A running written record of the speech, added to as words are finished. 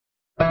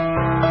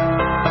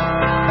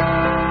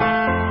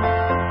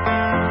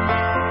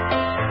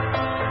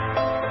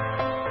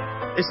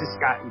This is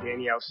Scott and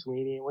Danielle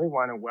Sweeney, and we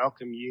want to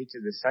welcome you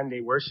to the Sunday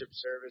worship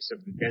service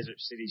of the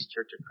Desert Cities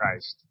Church of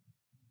Christ.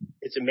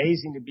 It's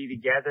amazing to be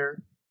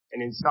together,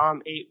 and in Psalm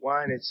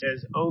 8:1 it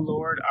says, "O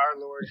Lord, our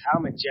Lord, how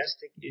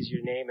majestic is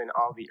your name in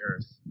all the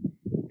earth."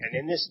 And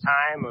in this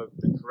time of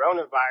the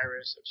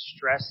coronavirus, of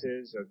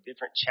stresses, of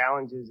different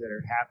challenges that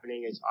are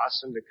happening, it's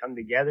awesome to come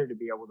together to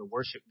be able to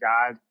worship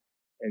God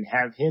and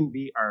have Him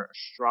be our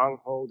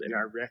stronghold and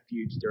our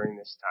refuge during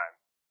this time.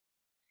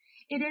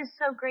 It is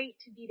so great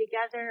to be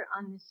together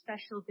on this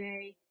special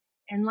day.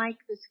 And like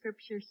the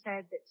scripture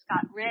said that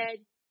Scott read,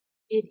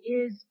 it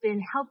has been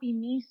helping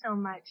me so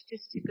much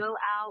just to go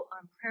out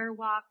on prayer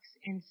walks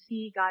and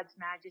see God's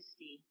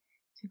majesty,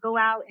 to go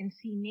out and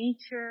see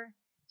nature,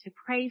 to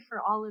pray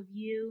for all of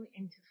you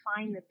and to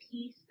find the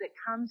peace that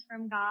comes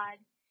from God,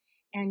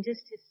 and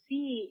just to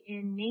see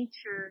in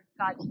nature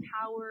God's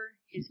power,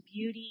 His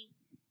beauty,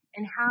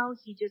 and how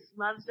He just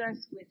loves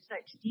us with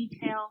such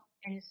detail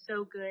and is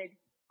so good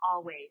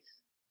always.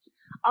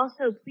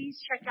 Also,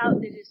 please check out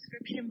the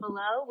description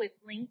below with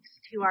links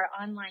to our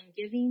online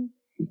giving,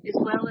 as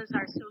well as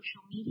our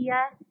social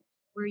media,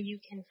 where you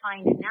can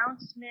find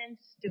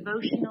announcements,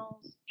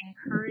 devotionals,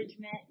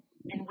 encouragement,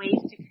 and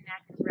ways to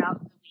connect throughout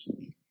the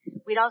week.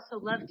 We'd also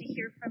love to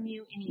hear from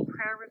you, any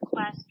prayer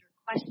requests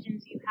or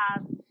questions you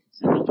have,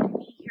 so we can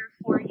be here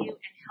for you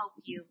and help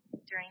you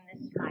during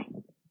this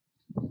time.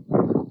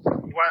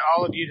 We want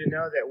all of you to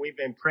know that we've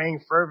been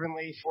praying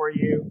fervently for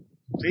you.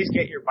 Please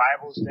get your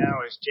Bibles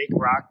now as Jake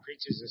Rock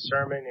preaches a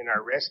sermon in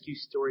our Rescue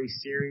Story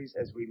series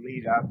as we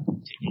lead up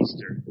to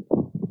Easter.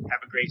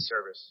 Have a great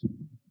service.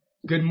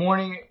 Good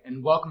morning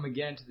and welcome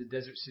again to the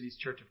Desert Cities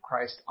Church of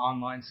Christ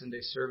online Sunday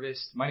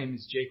service. My name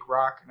is Jake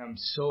Rock, and I'm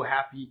so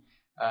happy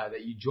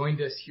that you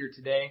joined us here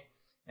today,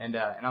 and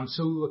I'm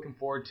so looking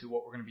forward to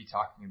what we're going to be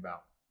talking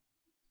about.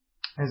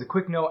 As a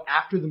quick note,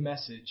 after the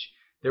message,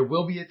 there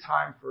will be a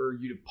time for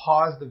you to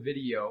pause the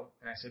video,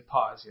 and I said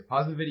pause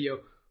the video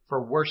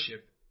for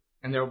worship.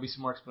 And there will be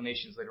some more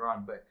explanations later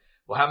on, but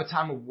we'll have a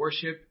time of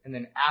worship, and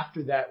then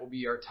after that will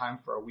be our time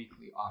for our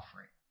weekly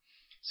offering.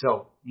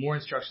 So more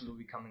instructions will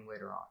be coming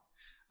later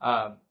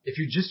on. If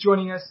you're just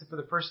joining us for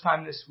the first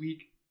time this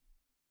week,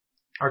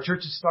 our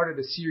church has started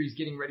a series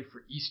getting ready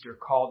for Easter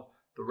called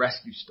The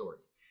Rescue Story.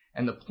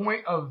 And the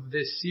point of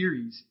this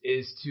series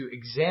is to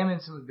examine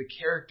some of the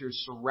characters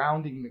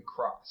surrounding the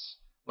cross.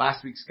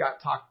 Last week,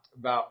 Scott talked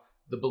about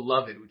the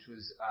beloved, which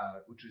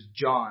was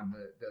John,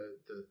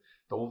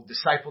 the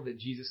disciple that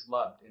Jesus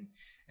loved.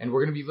 And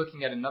we're going to be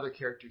looking at another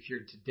character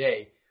here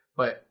today,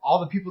 but all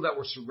the people that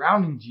were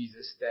surrounding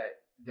Jesus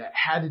that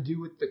had to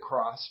do with the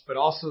cross, but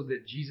also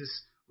that Jesus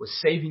was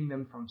saving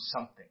them from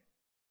something.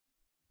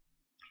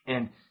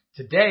 And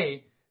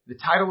today, the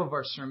title of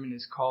our sermon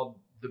is called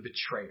The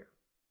Betrayer.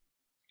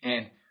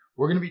 And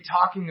we're going to be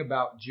talking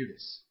about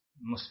Judas,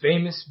 the most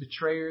famous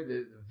betrayer,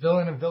 the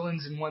villain of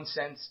villains in one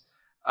sense,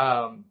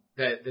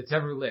 that's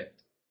ever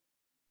lived.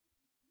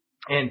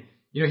 And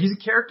you know, he's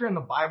a character in the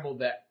Bible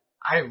that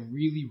I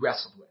really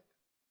wrestled with.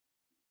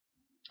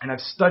 And I've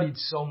studied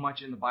so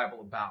much in the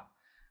Bible about.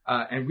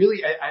 And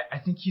really, I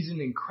think he's an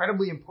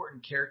incredibly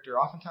important character.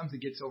 Oftentimes it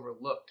gets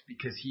overlooked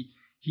because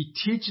he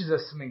teaches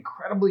us some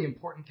incredibly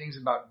important things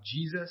about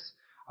Jesus,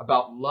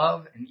 about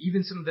love, and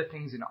even some of the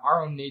things in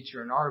our own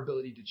nature and our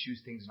ability to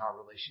choose things in our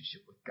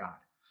relationship with God.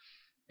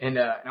 And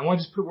I want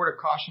to just put a word of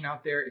caution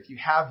out there. If you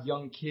have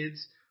young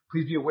kids,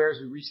 please be aware as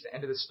we reach the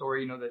end of the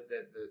story, you know, that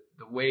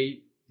the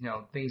way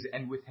things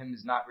end with him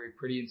is not very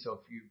pretty. And so if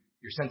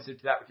you're sensitive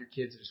to that with your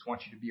kids, I just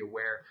want you to be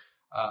aware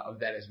of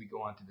that as we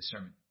go on to the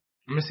sermon.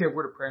 I'm going to say a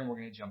word of prayer and we're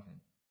going to jump in.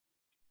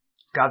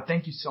 God,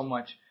 thank you so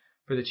much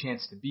for the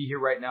chance to be here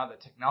right now.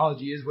 That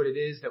technology is what it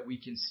is, that we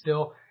can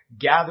still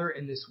gather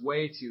in this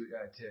way to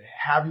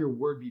have your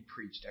word be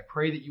preached. I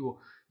pray that you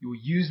will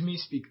use me,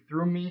 speak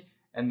through me,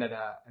 and that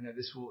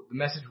the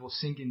message will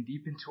sink in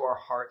deep into our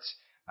hearts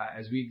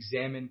as we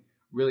examine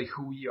really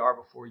who we are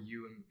before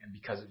you and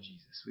because of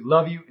Jesus. We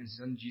love you.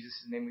 In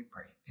Jesus' name we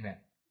pray. Amen.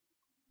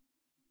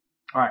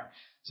 All right.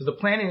 So the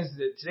plan is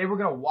that today we're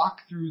going to walk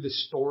through the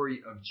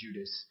story of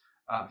Judas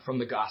from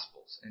the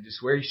Gospels and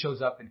just where he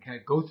shows up and kind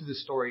of go through the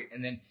story.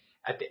 And then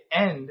at the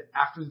end,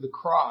 after the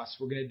cross,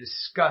 we're going to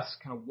discuss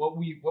kind of what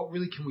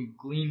really can we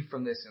glean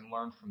from this and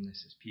learn from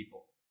this as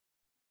people.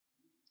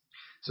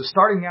 So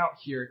starting out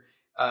here,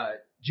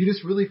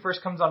 Judas really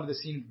first comes onto the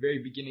scene at the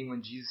very beginning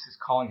when Jesus is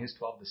calling his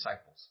 12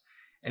 disciples.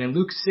 And in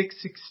Luke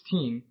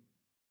 6:16,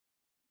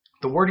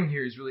 the wording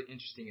here is really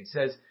interesting. It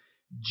says,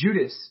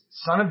 Judas,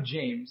 son of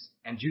James,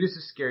 and Judas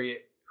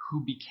Iscariot,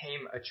 who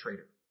became a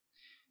traitor.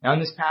 Now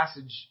in this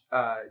passage,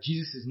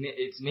 Jesus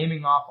it's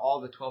naming off all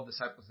the 12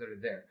 disciples that are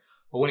there.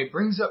 But when it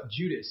brings up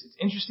Judas, it's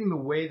interesting the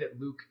way that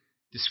Luke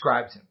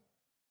describes him.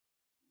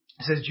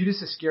 It says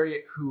Judas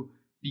Iscariot, who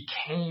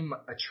became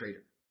a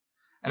traitor.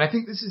 And I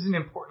think this is an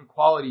important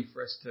quality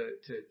for us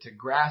to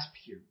grasp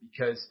here,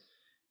 because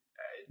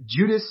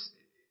Judas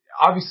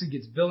obviously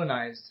gets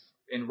villainized,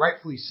 and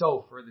rightfully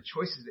so, for the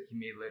choices that he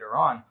made later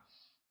on,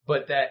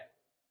 but that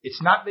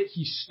it's not that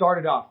he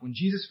started off. When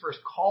Jesus first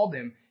called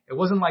him, It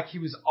wasn't like he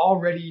was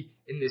already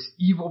in this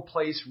evil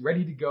place,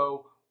 ready to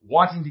go,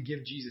 wanting to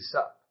give Jesus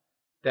up.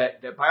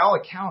 That by all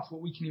accounts,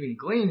 what we can even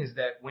glean is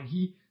that when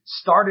he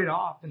started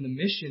off in the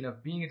mission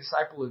of being a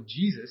disciple of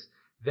Jesus,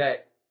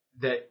 that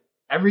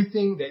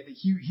everything that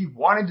he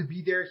wanted to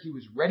be there, he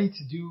was ready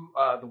to do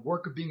the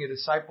work of being a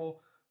disciple,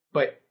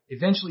 but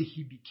eventually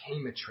he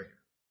became a traitor.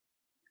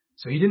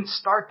 So he didn't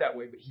start that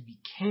way, but he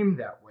became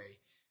that way.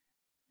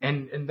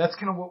 And that's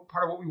kind of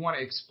part of what we want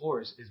to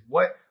explore is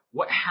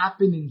what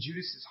happened in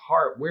Judas's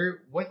heart,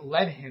 what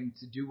led him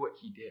to do what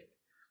he did.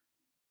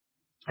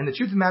 And the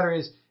truth of the matter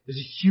is, there's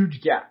a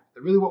huge gap.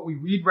 That really what we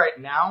read right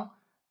now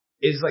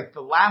is like the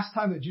last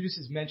time that Judas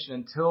is mentioned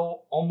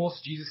until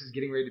almost Jesus is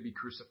getting ready to be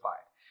crucified.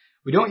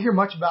 We don't hear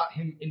much about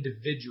him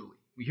individually.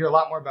 We hear a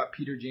lot more about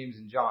Peter, James,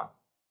 and John.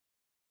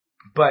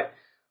 But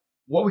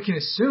what we can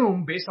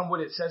assume, based on what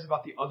it says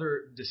about the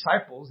other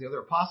disciples, the other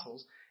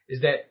apostles,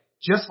 is that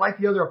just like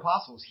the other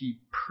apostles,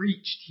 he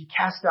preached, he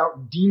cast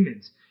out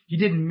demons, he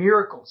did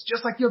miracles,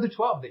 just like the other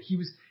 12, that he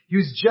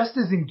was just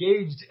as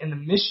engaged in the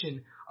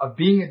mission of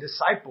being a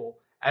disciple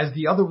as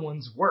the other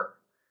ones were.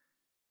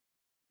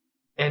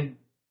 And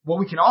what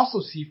we can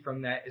also see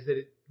from that is that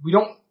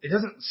it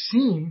doesn't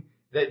seem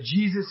that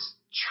Jesus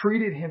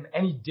treated him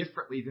any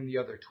differently than the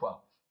other 12.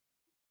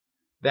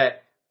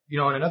 That, in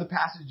another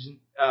passage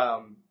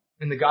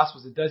in the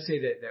Gospels, it does say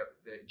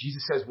that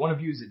Jesus says one of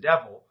you is a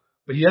devil,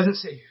 but he doesn't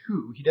say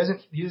who. He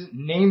doesn't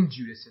name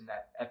Judas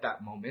at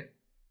that moment.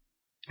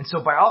 And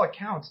so by all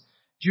accounts,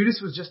 Judas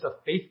was just a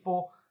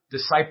faithful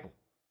disciple,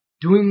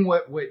 doing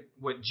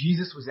what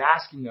Jesus was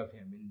asking of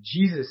him. And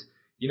Jesus,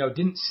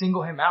 didn't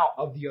single him out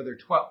of the other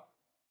 12.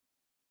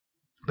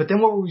 But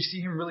then where we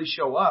see him really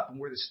show up and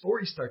where the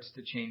story starts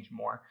to change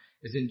more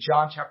is in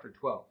John chapter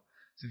 12.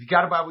 So if you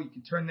got a Bible, you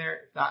can turn there.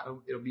 If not,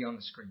 it'll be on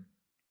the screen.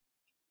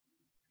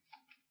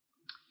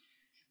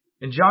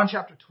 In John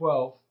chapter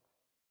 12,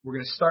 we're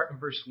going to start in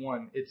verse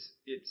 1.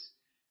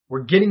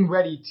 We're getting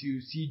ready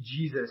to see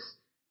Jesus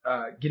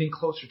getting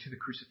closer to the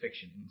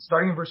crucifixion. And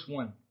starting in verse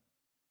 1,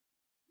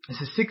 it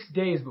says, 6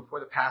 days before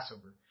the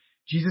Passover,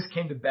 Jesus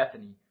came to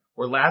Bethany,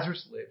 where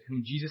Lazarus lived,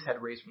 whom Jesus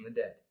had raised from the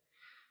dead.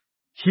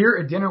 Here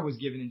a dinner was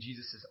given in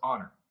Jesus'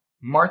 honor.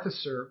 Martha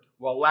served,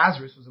 while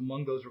Lazarus was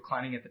among those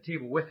reclining at the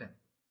table with him.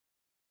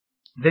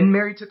 Then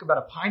Mary took about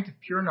a pint of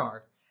pure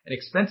nard, an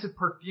expensive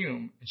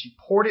perfume, and she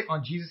poured it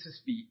on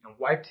Jesus' feet and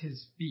wiped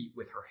his feet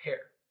with her hair.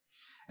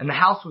 And the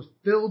house was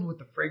filled with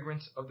the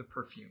fragrance of the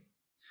perfume.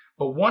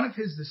 But one of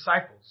his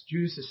disciples,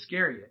 Judas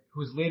Iscariot, who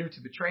was later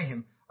to betray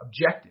him,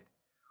 objected.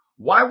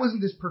 Why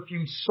wasn't this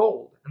perfume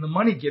sold and the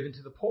money given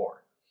to the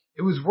poor?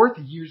 It was worth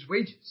a year's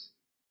wages.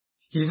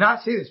 He did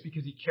not say this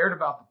because he cared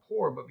about the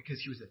poor, but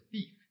because he was a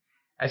thief.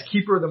 As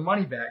keeper of the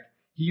money bag,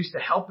 he used to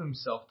help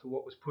himself to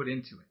what was put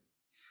into it.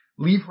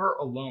 Leave her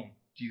alone,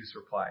 Jesus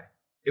replied.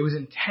 It was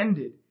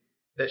intended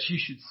that she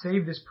should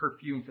save this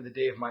perfume for the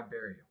day of my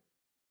burial.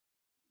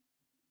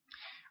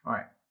 All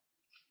right.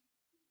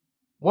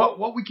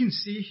 What we can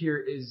see here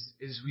is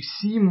we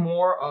see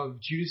more of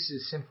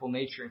Judas' sinful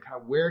nature and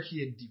kind of where he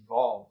had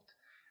devolved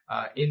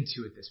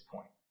into at this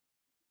point.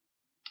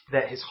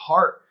 That his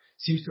heart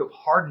seems to have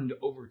hardened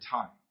over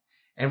time.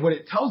 And what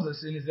it tells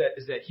us is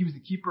that he was the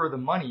keeper of the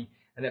money,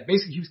 and that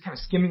basically he was kind of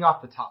skimming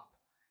off the top.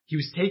 He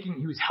was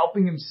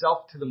helping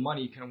himself to the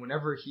money kind of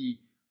whenever he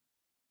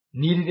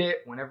needed it,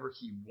 whenever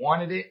he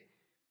wanted it.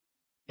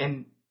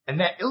 And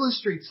that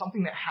illustrates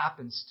something that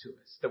happens to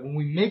us, that when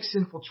we make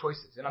sinful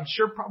choices, and I'm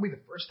sure probably the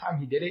first time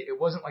he did it, it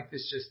wasn't like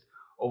this just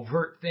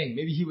overt thing.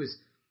 Maybe he was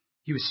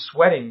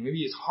sweating.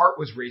 Maybe his heart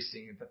was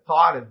racing at the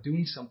thought of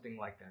doing something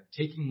like that,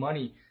 taking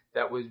money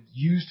that was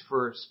used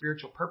for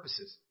spiritual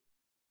purposes.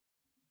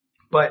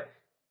 But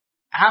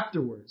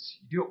afterwards,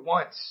 you do it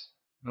once,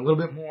 and a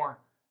little bit more,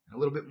 and a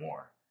little bit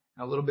more,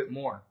 and a little bit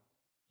more,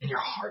 and your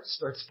heart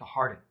starts to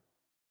harden.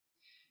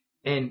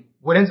 And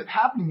what ends up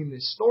happening in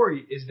this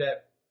story is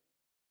that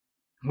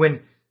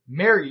when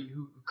Mary,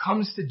 who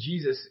comes to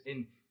Jesus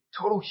in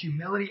total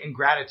humility and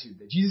gratitude,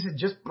 that Jesus had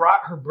just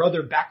brought her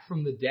brother back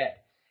from the dead,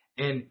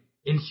 and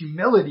in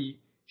humility,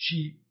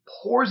 she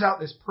pours out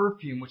this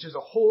perfume, which is a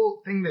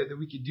whole thing that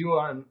we could do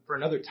on for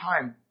another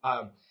time.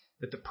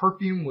 That the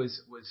perfume would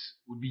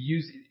be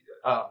used.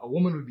 A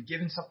woman would be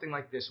given something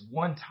like this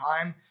one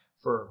time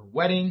for her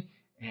wedding,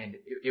 and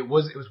it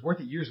was worth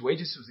a year's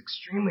wages. So it was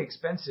extremely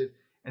expensive,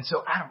 and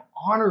so out of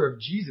honor of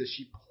Jesus,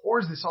 she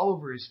pours this all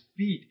over his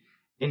feet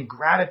in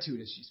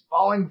gratitude as she's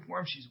falling before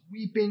him. She's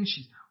weeping.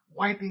 She's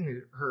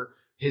wiping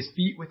his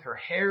feet with her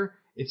hair.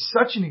 It's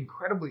such an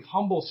incredibly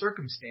humble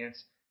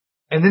circumstance.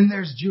 And then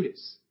there's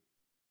Judas.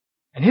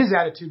 And his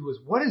attitude was,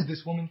 what is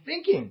this woman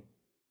thinking?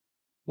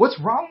 What's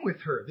wrong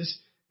with her?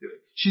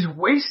 She's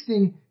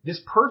wasting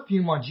this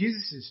perfume on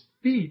Jesus'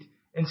 feet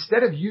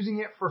instead of using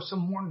it for some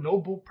more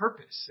noble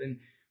purpose. And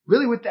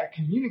really what that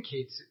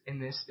communicates in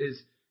this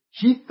is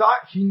he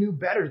thought he knew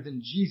better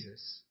than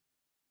Jesus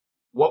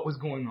what was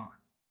going on.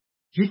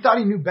 He thought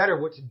he knew better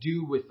what to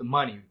do with the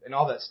money and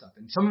all that stuff.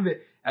 And some of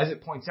it, as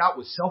it points out,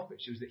 was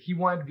selfish. It was that he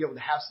wanted to be able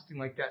to have something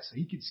like that so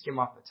he could skim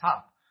off the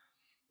top.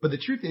 But the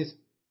truth is,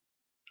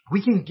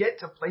 we can get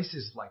to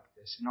places like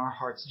this in our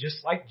hearts,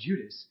 just like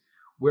Judas,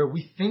 where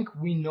we think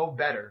we know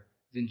better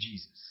than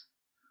Jesus.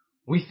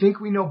 We think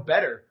we know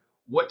better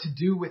what to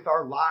do with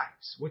our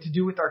lives, what to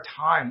do with our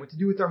time, what to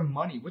do with our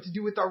money, what to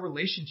do with our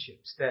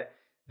relationships,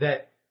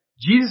 that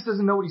Jesus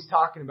doesn't know what he's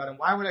talking about. And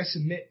why would I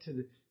submit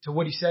to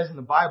what he says in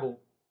the Bible?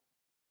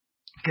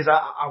 Because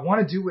I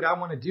want to do what I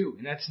want to do.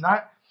 And that's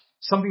not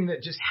something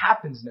that just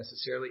happens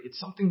necessarily. It's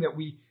something that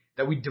we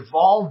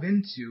devolve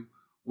into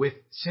with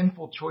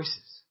sinful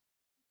choices.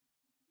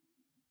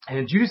 And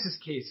in Judas's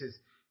case,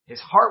 his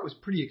heart was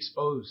pretty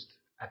exposed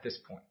at this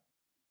point.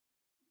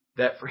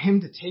 That for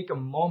him to take a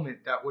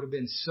moment that would have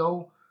been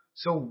so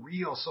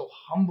real, so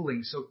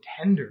humbling, so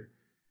tender,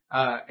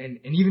 and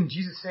even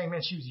Jesus saying,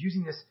 man, she was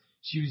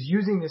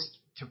using this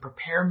to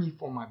prepare me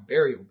for my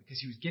burial, because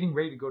he was getting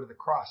ready to go to the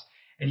cross,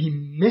 and he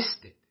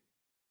missed it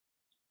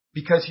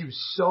because he was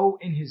so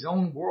in his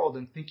own world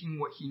and thinking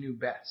what he knew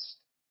best.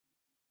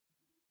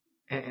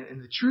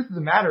 And the truth of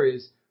the matter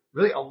is,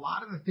 really, a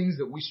lot of the things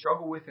that we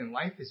struggle with in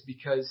life is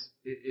because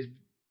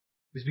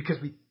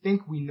we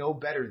think we know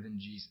better than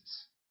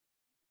Jesus.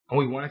 And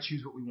we want to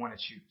choose what we want to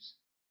choose.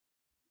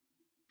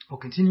 Well,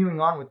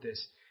 continuing on with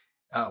this,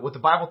 what the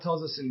Bible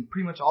tells us in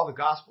pretty much all the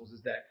Gospels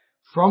is that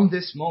from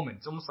this moment,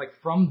 it's almost like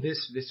from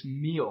this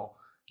meal,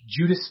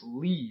 Judas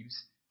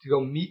leaves to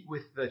go meet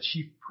with the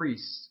chief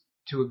priests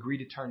to agree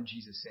to turn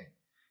Jesus in.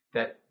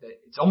 That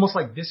it's almost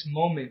like this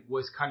moment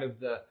was kind of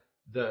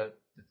the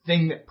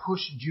thing that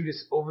pushed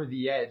Judas over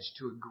the edge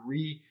to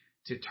agree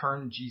to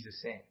turn Jesus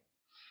in.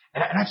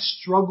 And I've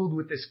struggled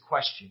with this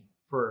question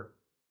for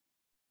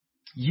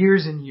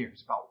years and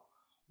years about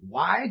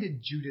why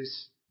did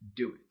Judas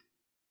do it?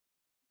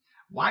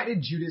 Why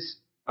did Judas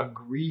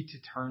agree to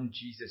turn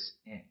Jesus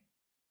in?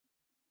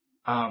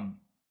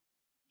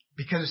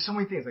 Because there's so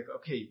many things like,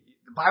 okay,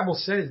 the Bible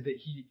says that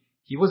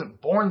he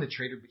wasn't born the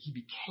traitor, but he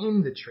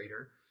became the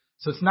traitor.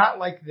 So it's not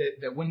like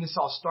that when this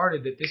all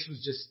started that this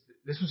was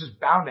just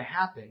bound to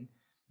happen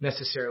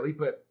necessarily.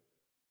 But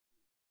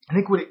I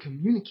think what it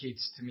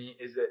communicates to me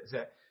is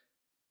that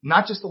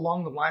not just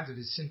along the lines of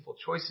his sinful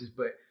choices,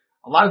 but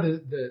a lot of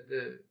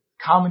the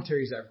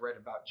commentaries I've read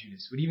about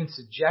Judas would even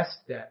suggest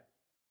that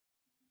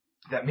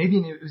maybe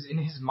it was in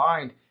his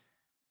mind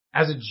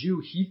as a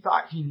Jew, he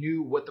thought he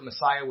knew what the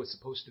Messiah was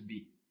supposed to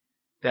be.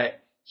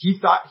 That he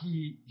thought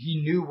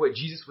he knew what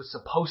Jesus was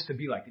supposed to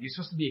be like. That he was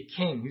supposed to be a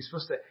king. He was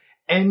supposed to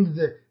end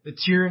the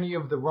tyranny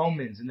of the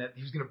Romans, and that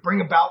he was going to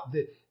bring about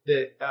the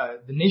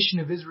nation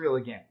of Israel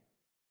again.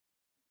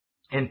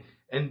 And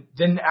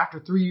then after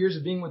 3 years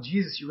of being with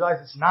Jesus, you realize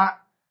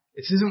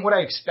this isn't what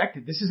I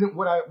expected. This isn't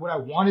what I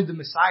wanted the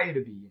Messiah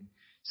to be. And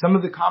some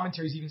of the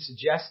commentaries even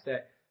suggest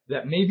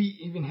that maybe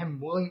even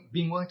him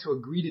being willing to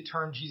agree to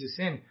turn Jesus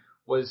in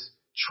was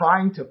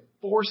trying to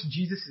force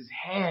Jesus'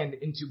 hand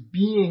into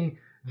being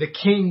the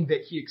king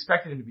that he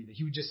expected him to be, that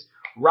he would just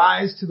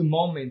rise to the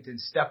moment and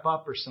step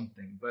up or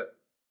something.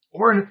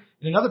 Or in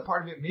another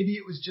part of it, maybe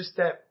it was just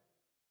that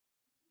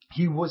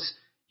he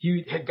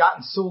had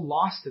gotten so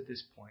lost at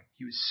this point.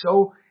 He was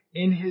so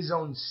in his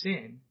own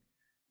sin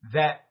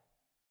that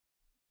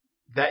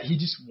he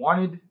just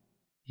wanted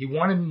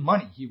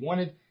money. He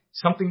wanted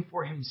something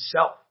for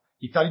himself.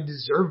 He thought he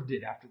deserved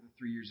it after the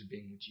 3 years of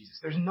being with Jesus.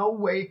 There's no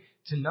way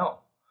to know.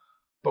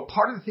 But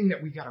part of the thing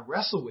that we got to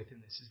wrestle with in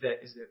this is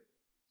that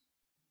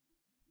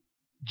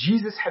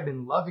Jesus had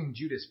been loving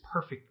Judas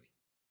perfectly.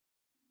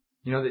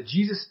 You know, that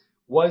Jesus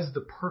was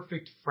the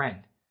perfect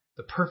friend,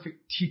 the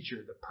perfect teacher,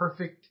 the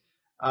perfect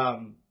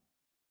the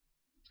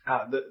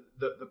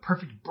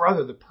perfect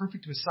brother, the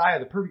perfect Messiah,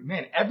 the perfect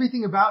man.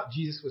 Everything about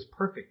Jesus was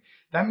perfect.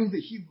 That means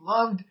that he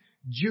loved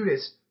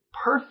Judas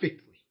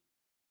perfectly.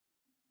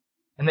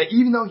 And that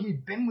even though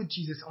he'd been with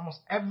Jesus almost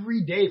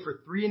every day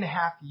for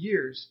 3.5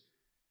 years,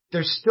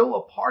 there's still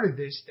a part of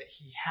this that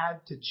he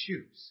had to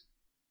choose.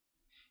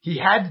 He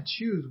had to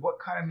choose what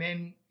kind of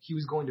man he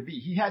was going to be.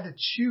 He had to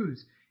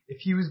choose if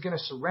he was going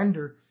to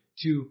surrender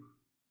to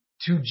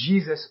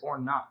Jesus or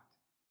not.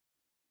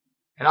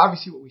 And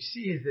obviously what we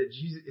see is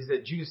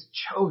that Judas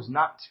chose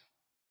not to.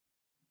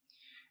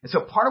 And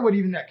so part of what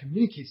even that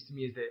communicates to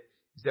me is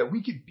that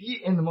we could be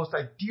in the most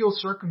ideal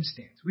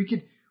circumstance. We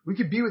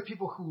could be with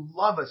people who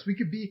love us. We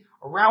could be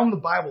around the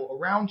Bible,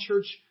 around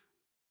church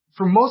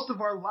for most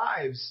of our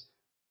lives.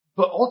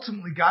 But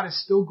ultimately, God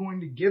is still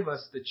going to give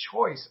us the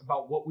choice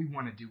about what we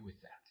want to do with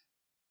that.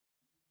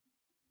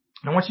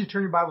 And I want you to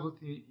turn your Bibles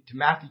with me to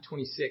Matthew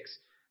 26.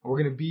 And we're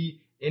going to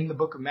be in the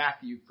book of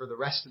Matthew for the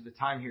rest of the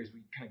time here as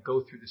we kind of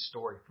go through the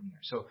story from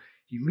there. So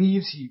he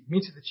leaves, he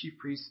meets with the chief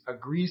priests,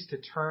 agrees to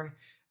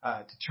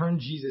turn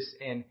Jesus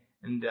in.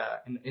 And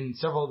in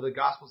several of the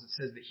Gospels, it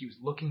says that he was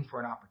looking for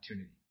an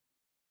opportunity.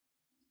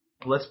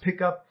 Let's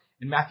pick up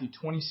in Matthew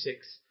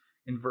 26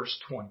 in verse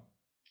 20.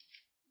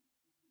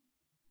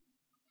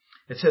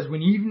 It says,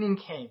 when evening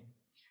came,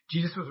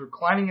 Jesus was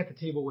reclining at the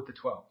table with the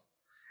 12.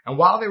 And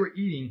while they were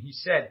eating, he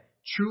said,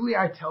 truly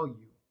I tell you,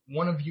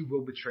 one of you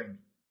will betray me.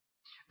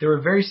 They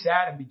were very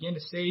sad and began to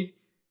say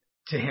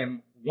to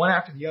him, one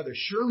after the other,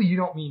 surely you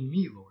don't mean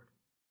me, Lord.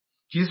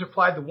 Jesus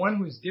replied, "The one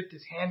who has dipped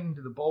his hand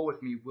into the bowl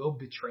with me will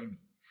betray me.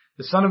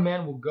 The Son of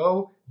Man will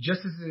go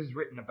just as it is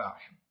written about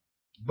him.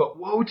 But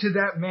woe to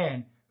that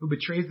man who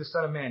betrays the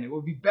Son of Man. It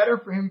would be better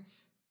for him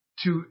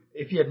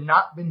if he had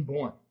not been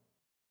born."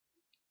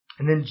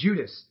 And then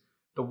Judas,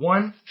 the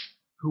one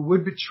who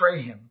would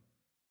betray him,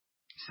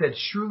 said,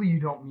 "Surely you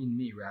don't mean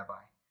me,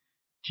 Rabbi."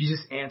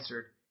 Jesus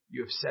answered,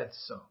 "You have said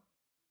so."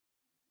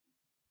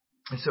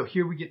 And so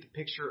here we get the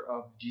picture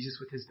of Jesus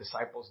with his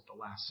disciples at the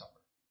Last Supper.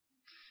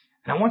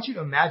 And I want you to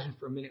imagine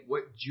for a minute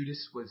what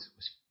Judas was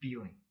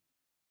feeling,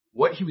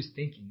 what he was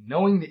thinking,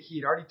 knowing that he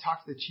had already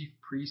talked to the chief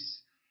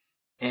priests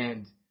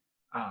and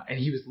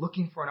he was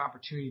looking for an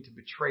opportunity to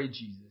betray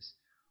Jesus,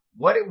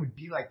 what it would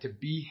be like to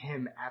be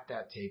him at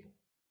that table.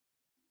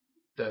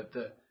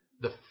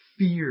 The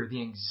fear,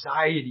 the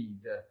anxiety,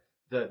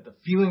 the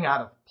feeling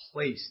out of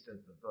place,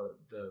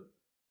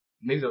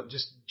 maybe the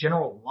just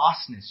general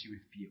lostness you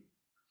would feel.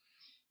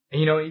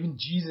 And even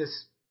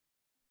Jesus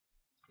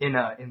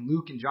in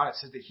Luke and John, it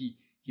says that he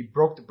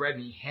broke the bread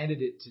and he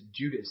handed it to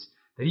Judas.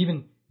 That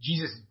even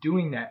Jesus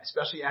doing that,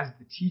 especially as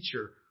the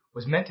teacher,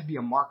 was meant to be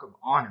a mark of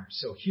honor.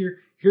 So here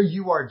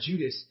you are,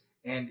 Judas,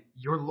 and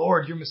your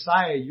Lord, your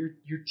Messiah,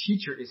 your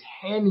teacher is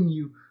handing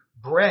you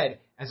bread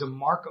as a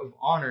mark of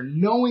honor,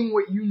 knowing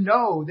what you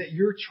know, that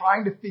you're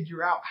trying to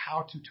figure out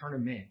how to turn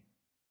him in.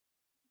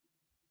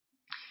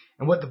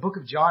 And what the book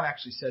of John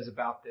actually says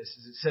about this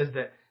is it says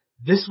that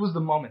this was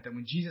the moment that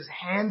when Jesus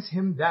hands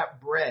him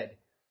that bread,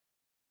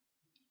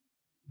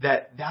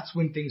 that's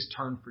when things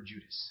turn for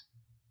Judas.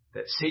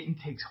 That Satan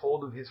takes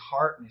hold of his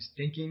heart and his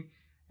thinking.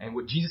 And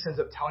what Jesus ends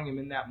up telling him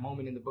in that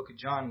moment in the book of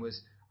John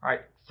was, "All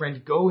right,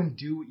 friend, go and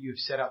do what you have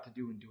set out to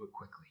do and do it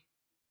quickly."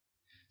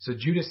 So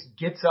Judas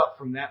gets up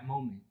from that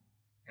moment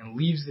and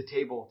leaves the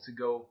table to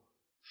go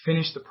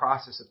finish the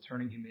process of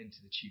turning him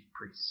into the chief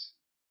priests.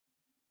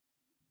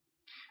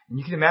 And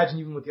you can imagine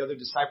even what the other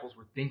disciples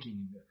were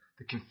thinking,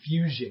 the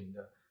confusion,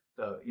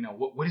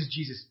 what is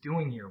Jesus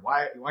doing here?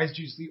 Why is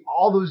Jesus leaving?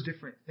 All those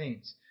different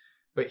things.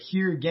 But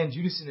here again,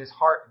 Judas in his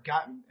heart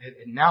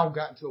had now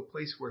gotten to a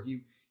place where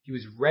he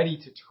was ready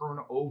to turn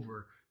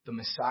over the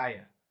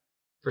Messiah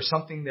for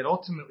something that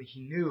ultimately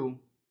he knew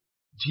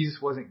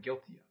Jesus wasn't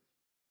guilty of.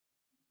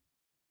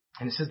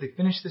 And it says they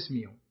finish this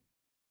meal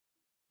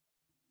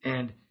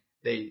and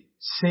they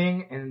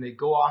sing and then they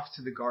go off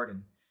to the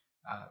garden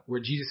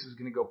where Jesus was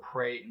going to go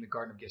pray in the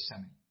Garden of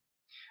Gethsemane.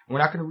 And we're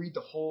not going to read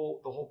the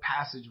whole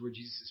passage where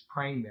Jesus is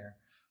praying there,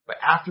 but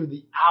after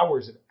the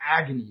hours of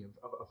agony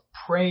of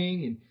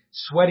praying and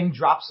sweating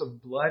drops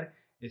of blood,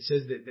 it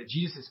says that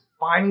Jesus is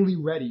finally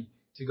ready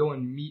to go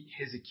and meet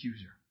his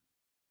accuser.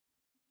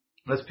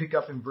 Let's pick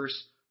up in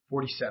verse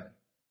 47.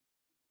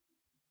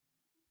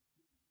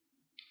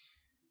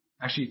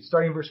 Actually,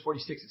 starting in verse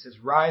 46, it says,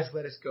 "Rise,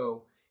 let us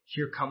go.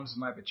 Here comes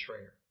my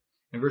betrayer."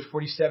 In verse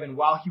 47,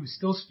 while he was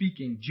still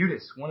speaking,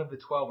 Judas, one of the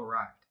 12,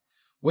 arrived.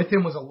 With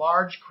him was a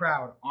large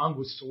crowd armed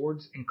with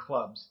swords and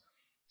clubs,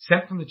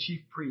 sent from the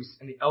chief priests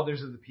and the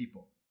elders of the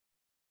people.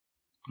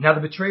 Now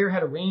the betrayer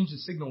had arranged a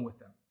signal with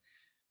them.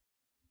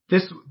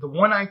 "The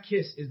one I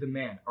kiss is the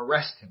man.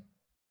 Arrest him."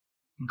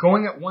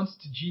 Going at once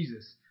to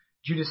Jesus,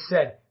 Judas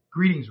said,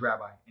 "Greetings,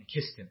 Rabbi," and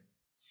kissed him.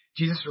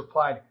 Jesus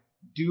replied,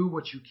 "Do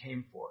what you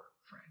came for,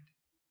 friend."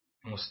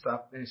 And we'll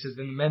stop. And it says,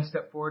 then the men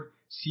stepped forward,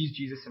 seized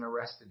Jesus, and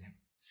arrested him.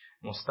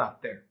 And we'll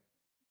stop there.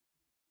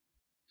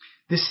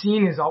 This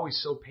scene is always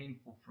so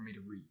painful for me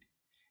to read.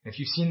 And if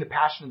you've seen The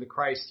Passion of the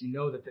Christ, you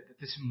know that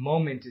this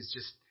moment is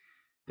just,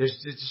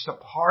 there's just a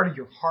part of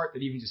your heart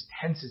that even just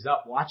tenses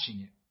up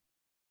watching it.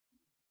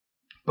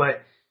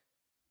 But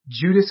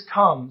Judas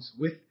comes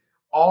with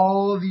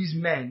all of these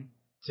men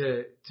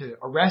to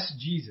arrest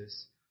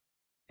Jesus,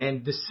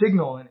 and the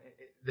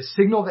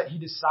signal that he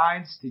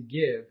decides to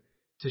give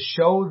to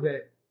show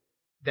that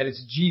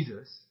it's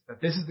Jesus, that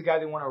this is the guy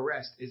they want to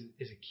arrest,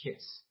 is a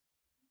kiss.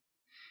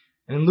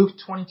 And in Luke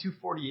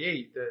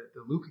 22:48,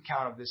 the Luke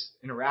account of this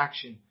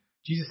interaction,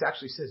 Jesus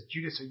actually says,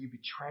 "Judas, are you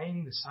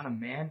betraying the Son of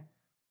Man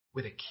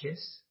with a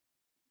kiss?"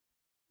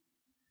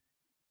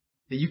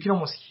 That you can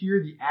almost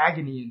hear the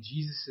agony in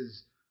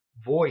Jesus'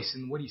 voice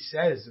and what he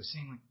says. They're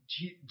saying, like,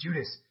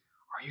 "Judas,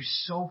 are you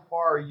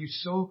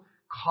so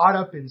caught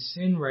up in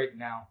sin right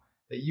now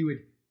that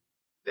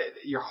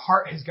your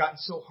heart has gotten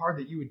so hard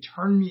that you would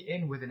turn me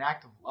in with an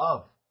act of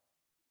love?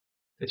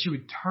 That you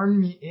would turn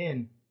me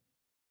in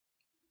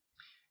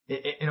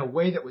a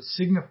way that would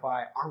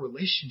signify our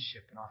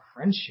relationship and our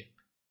friendship."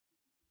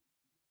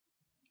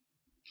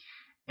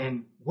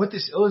 And what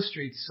this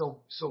illustrates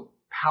so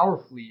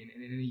powerfully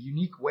and in a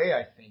unique way,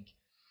 I think,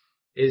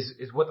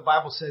 is what the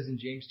Bible says in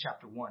James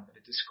chapter 1. That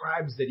it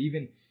describes that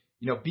even,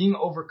 being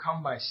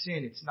overcome by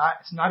sin, it's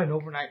not an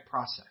overnight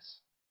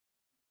process.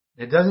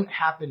 It doesn't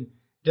happen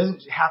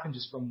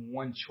just from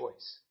one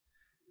choice.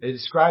 It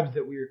describes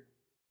that we're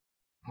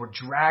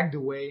dragged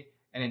away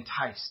and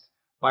enticed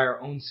by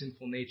our own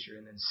sinful nature,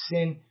 and then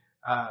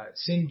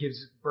sin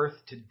gives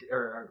birth to,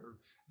 or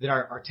that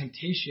our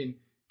temptation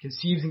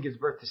conceives and gives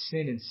birth to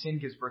sin, and sin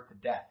gives birth to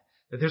death.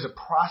 that there's a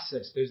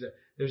process, there's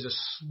a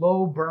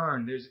slow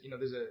burn. There's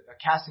a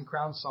Casting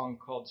Crowns song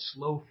called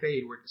Slow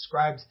Fade, where it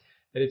describes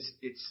that it's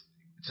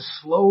a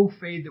slow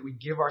fade that we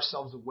give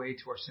ourselves away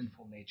to our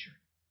sinful nature.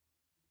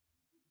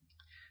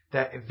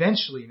 That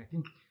eventually, and I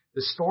think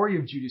the story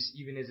of Judas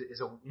even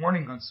is a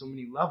warning on so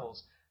many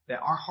levels, that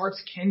our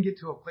hearts can get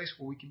to a place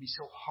where we can be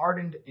so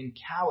hardened and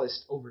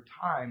calloused over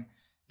time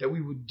that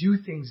we would do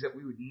things that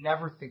we would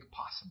never think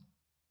possible.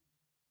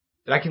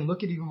 That I can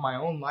look at even my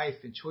own life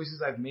and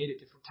choices I've made at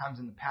different times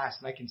in the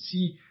past, and I can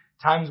see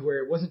times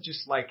where it wasn't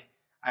just like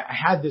I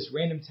had this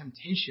random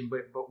temptation,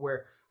 but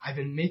where I've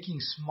been making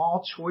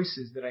small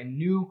choices that I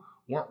knew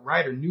weren't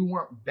right or knew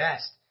weren't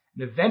best,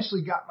 and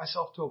eventually got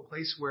myself to a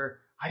place where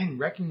I didn't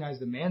recognize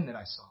the man that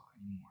I saw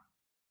anymore.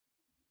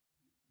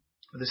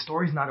 But the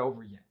story's not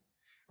over yet.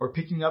 We're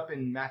picking up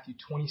in Matthew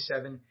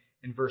 27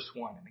 and verse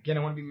 1. And again,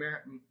 I want to be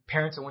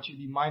parents, I want you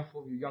to be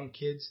mindful of your young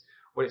kids,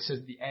 what it says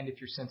at the end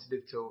if you're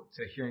sensitive to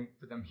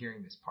them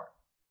hearing this part.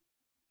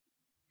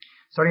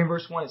 Starting in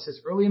verse 1, it says,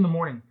 "Early in the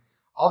morning,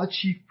 all the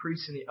chief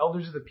priests and the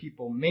elders of the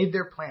people made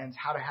their plans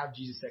how to have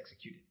Jesus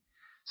executed.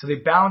 So they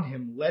bound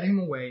him, led him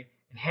away,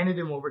 and handed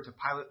him over to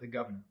Pilate the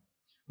governor.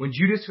 When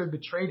Judas, who had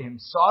betrayed him,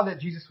 saw that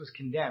Jesus was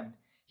condemned,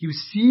 he was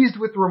seized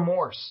with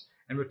remorse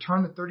and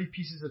returned the 30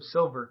 pieces of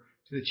silver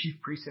to the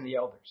chief priests and the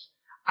elders.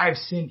 'I have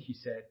sinned,' he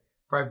said,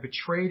 'for I have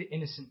betrayed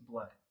innocent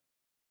blood.'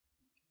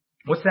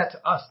 'What's that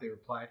to us?' they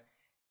replied.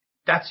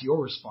 'That's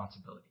your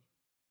responsibility.'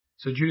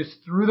 So Judas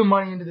threw the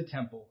money into the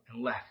temple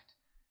and left.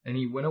 And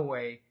he went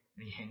away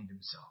and he hanged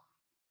himself."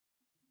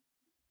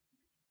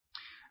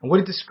 And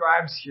what it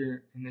describes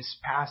here in this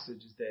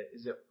passage is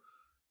that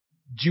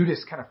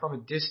Judas, kind of from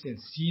a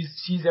distance,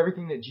 sees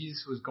everything that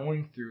Jesus was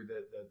going through,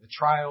 the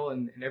trial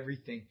and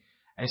everything.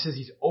 And it says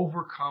he's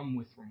overcome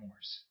with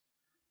remorse.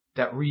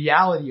 That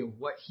reality of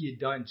what he had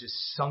done just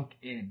sunk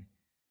in.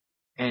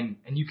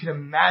 And you can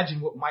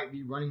imagine what might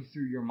be running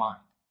through your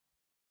mind.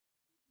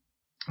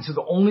 And so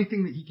the only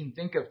thing that he can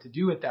think of to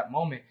do at that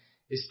moment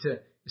is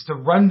to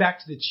run back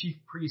to the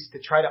chief priest to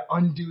try to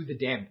undo the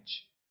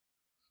damage.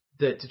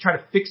 To try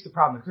to fix the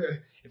problem.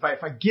 If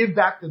I give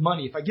back the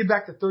money, if I give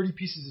back the 30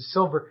 pieces of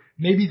silver,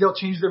 maybe they'll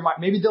change their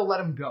mind. Maybe they'll let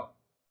him go.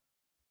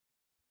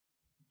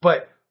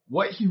 But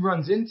what he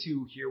runs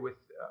into here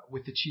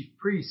with the chief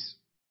priests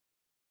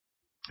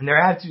and their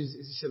attitude is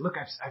he said, "Look,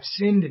 I've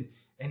sinned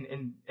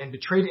and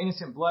betrayed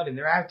innocent blood," and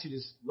their attitude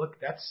is, "Look,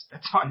 that's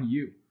on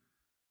you."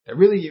 That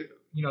really,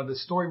 the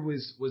story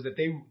was that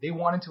they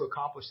wanted to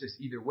accomplish this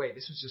either way.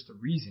 This was just a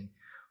reason.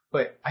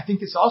 But I think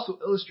this also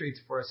illustrates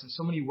for us in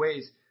so many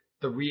ways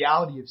the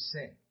reality of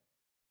sin.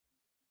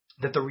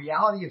 That the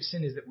reality of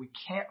sin is that we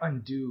can't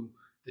undo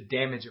the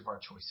damage of our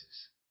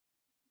choices.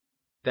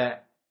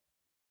 That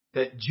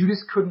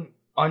Judas couldn't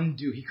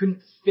undo, he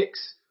couldn't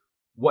fix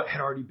what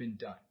had already been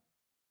done.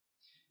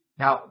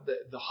 Now,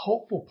 the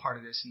hopeful part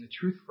of this and the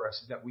truth for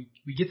us is that we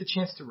get the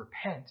chance to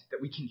repent, that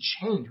we can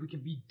change, we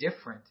can be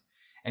different,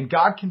 and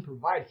God can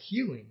provide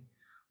healing,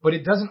 but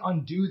it doesn't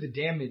undo the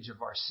damage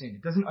of our sin.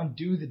 It doesn't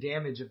undo the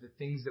damage of the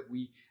things that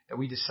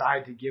we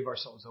decide to give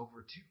ourselves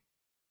over to.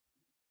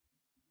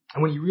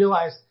 And when he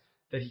realized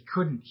that he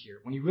couldn't here,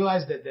 when he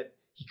realized that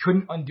he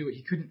couldn't undo it,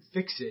 he couldn't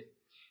fix it,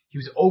 he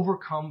was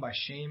overcome by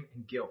shame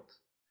and guilt.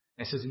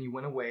 And it says, and he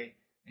went away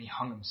and he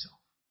hung himself.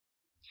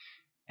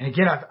 And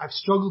again, I've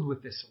struggled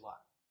with this a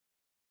lot.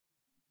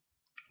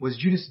 Was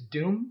Judas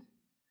doomed?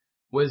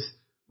 Was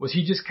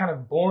he just kind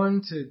of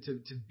born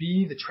to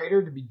be the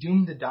traitor, to be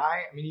doomed to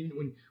die? I mean,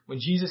 even when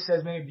Jesus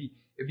says, man,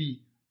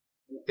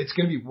 it's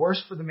going to be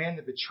worse for the man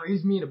that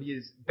betrays me. It'll be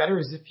better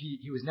as if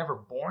he was never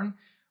born.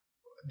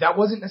 That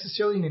wasn't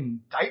necessarily an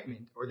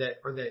indictment or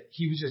that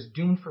he was just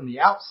doomed from the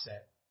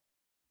outset.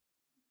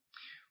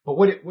 But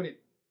what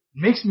it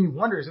makes me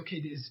wonder is, okay,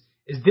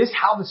 is this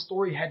how the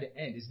story had to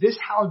end? Is this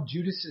how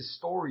Judas's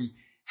story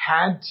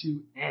had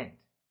to end?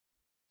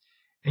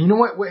 And you know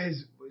what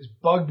has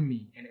bugged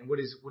me and what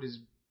has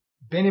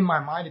been in my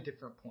mind at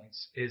different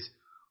points is,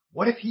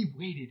 what if he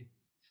waited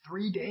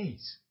 3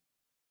 days?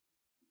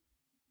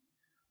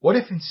 What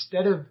if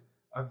instead of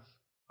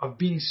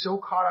being so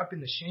caught up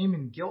in the shame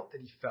and guilt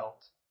that he felt,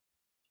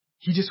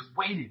 he just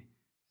waited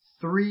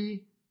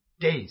 3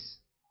 days?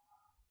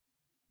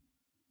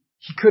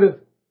 He could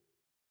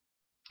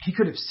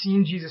have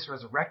seen Jesus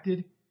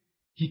resurrected.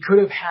 He could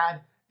have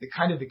had the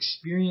kind of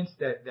experience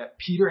that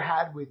Peter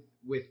had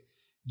with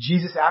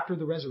Jesus after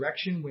the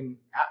resurrection,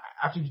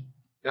 after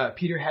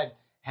Peter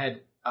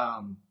had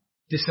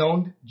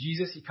disowned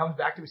Jesus. He comes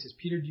back to him and says,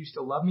 "Peter, do you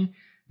still love me?"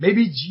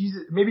 Maybe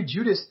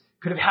Judas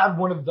could have had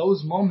one of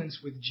those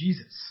moments with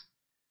Jesus.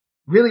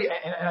 Really,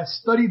 and I've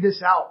studied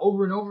this out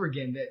over and over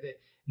again, that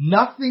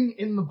nothing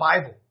in the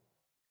Bible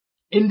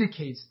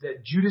indicates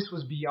that Judas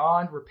was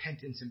beyond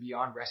repentance and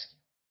beyond rescue.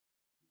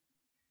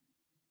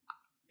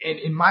 And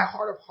in my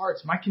heart of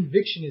hearts, my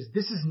conviction is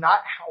this is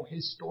not how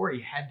his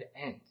story had to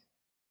end.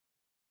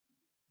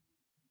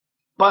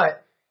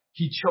 But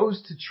he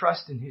chose to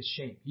trust in his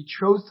shame. He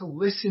chose to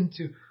listen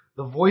to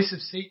the voice of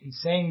Satan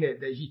saying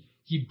that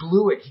he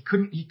blew it. He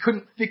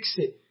couldn't fix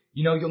it.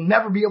 You'll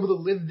never be able to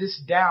live this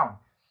down.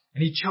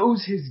 And he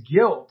chose his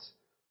guilt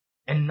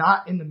and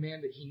not in the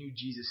man that he knew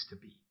Jesus to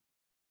be.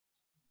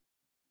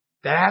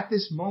 That at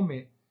this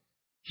moment,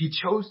 he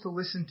chose to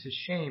listen to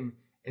shame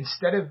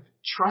instead of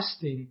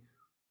trusting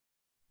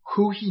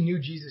who he knew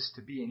Jesus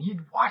to be. And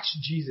he'd watched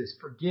Jesus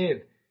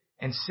forgive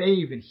and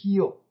save and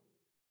heal.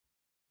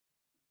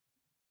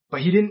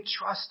 But he didn't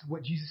trust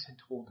what Jesus had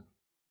told him.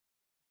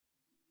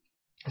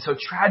 And so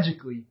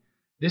tragically,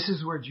 this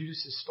is where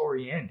Judas'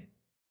 story ended.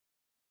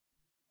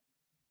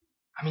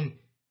 I mean,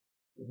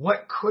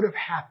 what could have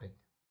happened?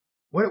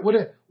 What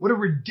a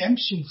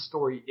redemption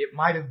story it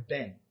might have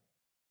been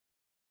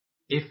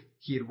if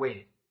he had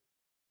waited.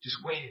 Just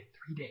waited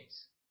 3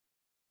 days.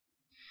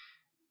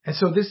 And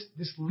so this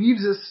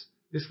leaves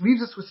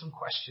us with some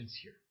questions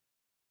here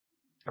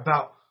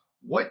about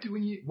what can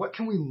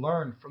we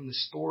learn from the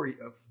story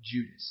of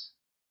Judas?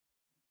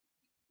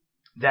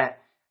 That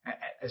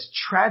as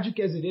tragic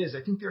as it is,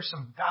 I think there are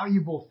some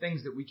valuable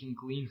things that we can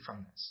glean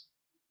from this.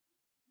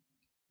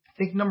 I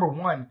think number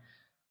one,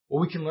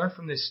 what we can learn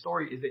from this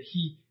story is that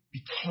he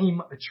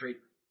became a traitor.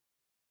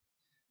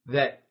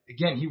 That,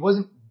 again, he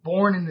wasn't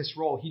born in this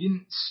role. He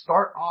didn't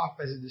start off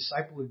as a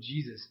disciple of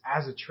Jesus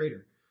as a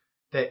traitor.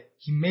 That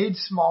he made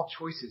small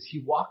choices.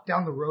 He walked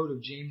down the road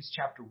of James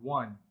chapter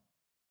 1,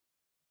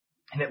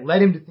 and it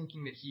led him to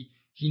thinking that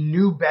he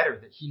knew better,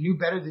 that he knew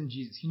better than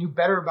Jesus. He knew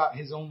better about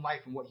his own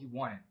life and what he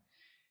wanted.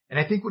 And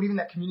I think what even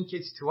that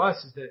communicates to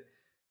us is that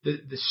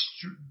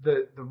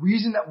the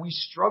reason that we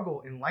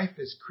struggle in life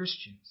as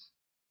Christians,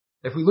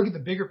 if we look at the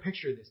bigger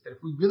picture of this, that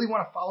if we really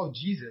want to follow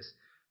Jesus,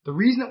 the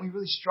reason that we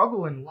really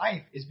struggle in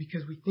life is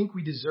because we think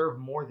we deserve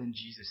more than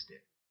Jesus did.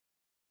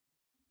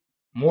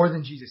 More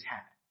than Jesus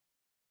had.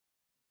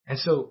 And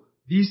so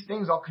these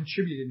things all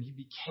contributed, and he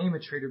became a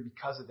traitor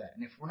because of that.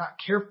 And if we're not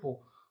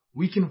careful,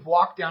 we can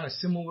walk down a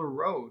similar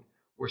road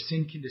where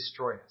sin can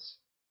destroy us.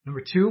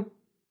 Number two,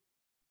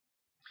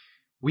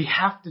 we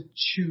have to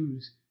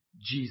choose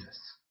Jesus.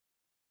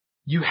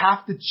 You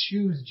have to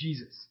choose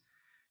Jesus.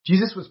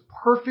 Jesus was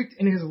perfect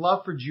in his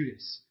love for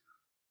Judas,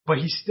 but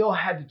he still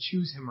had to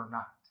choose him or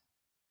not.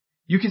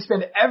 You can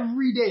spend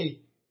every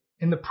day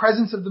in the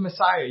presence of the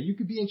Messiah. You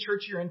could be in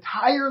church your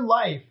entire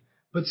life,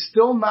 but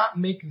still not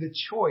make the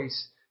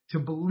choice to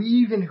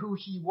believe in who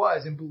he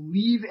was and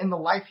believe in the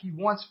life he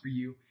wants for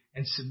you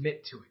and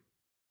submit to it.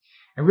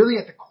 And really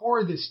at the core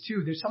of this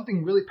too, there's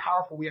something really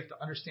powerful we have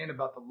to understand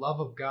about the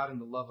love of God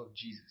and the love of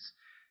Jesus,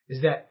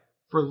 is that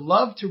for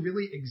love to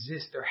really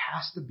exist, there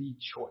has to be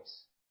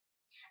choice.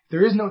 If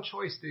there is no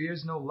choice, there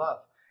is no love.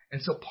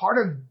 And so part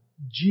of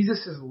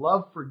Jesus'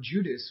 love for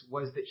Judas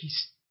was that he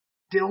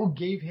still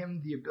gave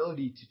him the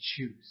ability to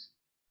choose.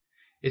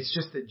 It's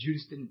just that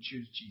Judas didn't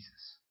choose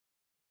Jesus.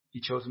 He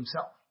chose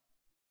himself.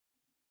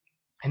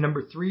 And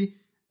number three,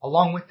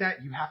 along with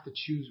that, you have to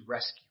choose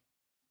rescue.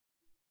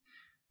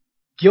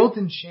 Guilt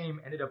and shame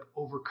ended up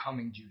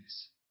overcoming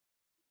Judas.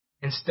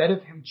 Instead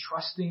of him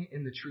trusting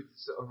in the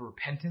truths of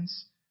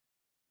repentance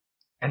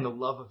and the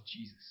love of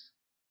Jesus.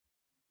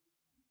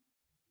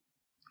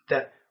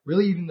 That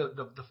really even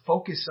the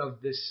focus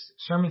of this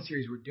sermon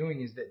series we're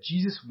doing is that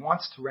Jesus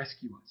wants to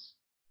rescue us.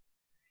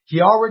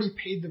 He already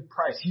paid the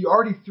price. He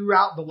already threw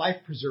out the life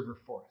preserver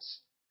for us.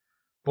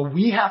 But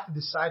we have to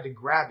decide to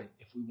grab it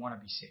if we want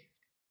to be saved.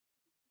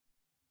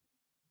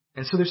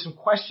 And so there's some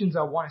questions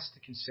I want us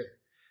to consider.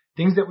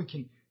 Things that we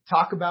can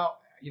talk about,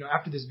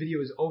 after this video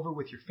is over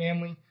with your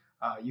family.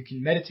 You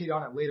can meditate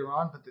on it later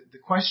on, but the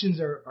questions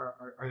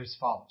are as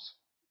follows.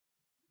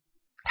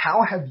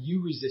 How have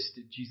you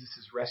resisted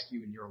Jesus'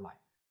 rescue in your life?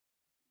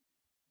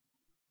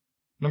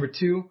 Number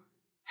two,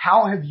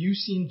 how have you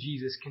seen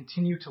Jesus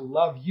continue to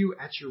love you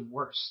at your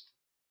worst?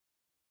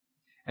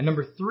 And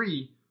number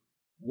three,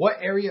 what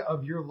area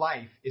of your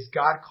life is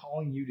God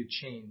calling you to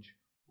change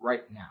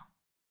right now?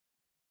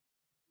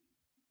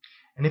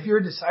 And if you're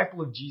a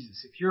disciple of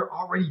Jesus, if you're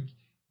already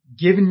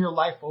given your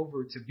life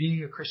over to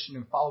being a Christian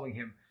and following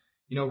him,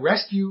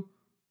 rescue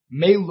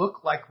may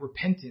look like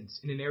repentance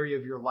in an area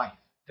of your life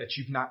that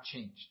you've not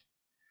changed.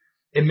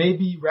 It may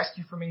be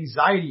rescue from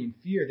anxiety and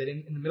fear that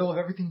in the middle of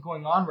everything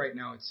going on right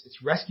now, it's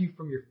rescue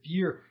from your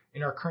fear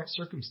in our current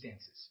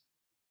circumstances.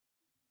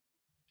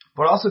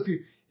 But also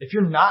if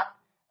you're not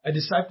a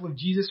disciple of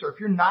Jesus, or if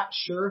you're not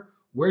sure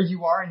where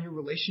you are in your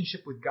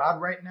relationship with God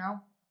right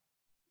now,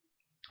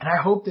 and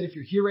I hope that if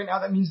you're here right now,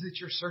 that means that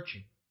you're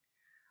searching.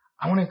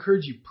 I want to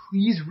encourage you,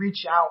 please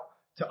reach out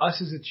to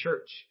us as a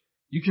church.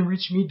 You can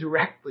reach me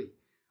directly,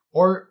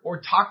 or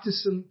talk to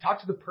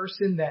the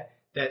person that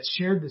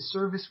shared the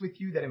service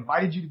with you, that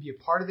invited you to be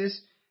a part of this,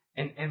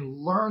 and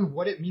learn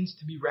what it means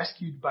to be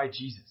rescued by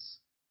Jesus.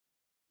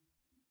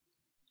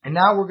 And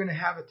now we're going to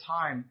have a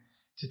time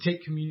to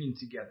take communion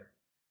together.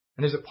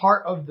 And there's a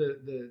part of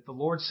the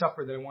Lord's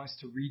Supper that I want us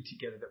to read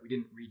together that we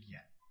didn't read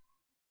yet.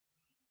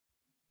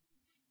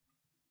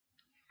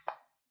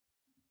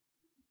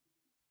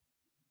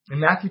 In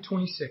Matthew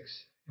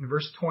 26, in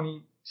verse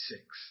 26,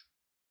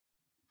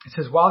 it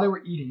says, while they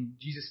were eating,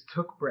 Jesus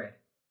took bread.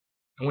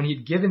 And when he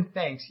had given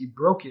thanks, he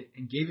broke it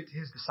and gave it to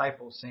his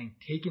disciples, saying,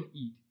 take and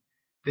eat.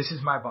 This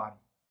is my body.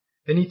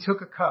 Then he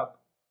took a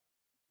cup,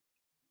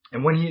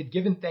 And when he had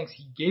given thanks,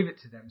 he gave it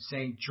to them,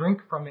 saying,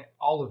 "Drink from it,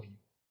 all of you.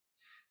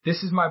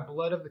 This is my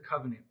blood of the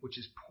covenant, which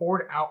is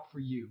poured out for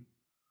you,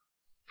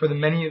 for the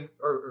many,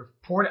 or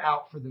poured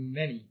out for the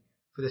many,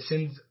 for the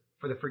sins,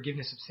 for the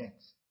forgiveness of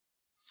sins.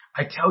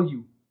 I tell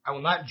you, I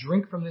will not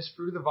drink from this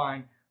fruit of the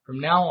vine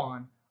from now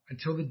on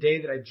until the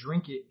day that I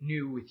drink it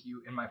new with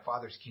you in my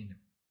Father's kingdom."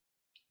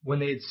 When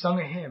they had sung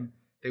a hymn,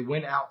 they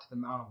went out to the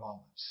Mount of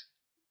Olives.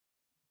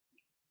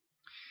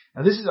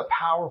 Now, this is a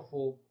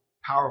powerful,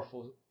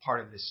 powerful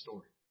part of this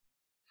story,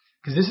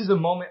 because this is a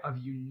moment of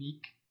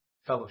unique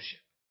fellowship.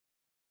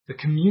 The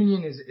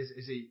communion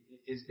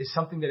is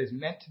something that is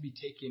meant to be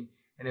taken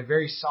in a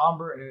very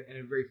somber and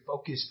a very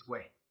focused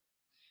way.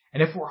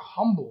 And if we're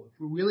humble, if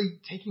we're really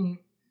taking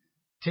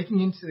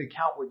into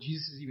account what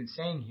Jesus is even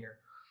saying here,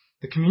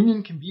 the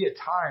communion can be a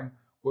time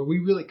where we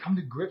really come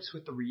to grips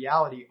with the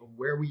reality of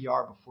where we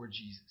are before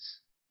Jesus.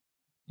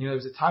 You know,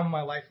 there was a time in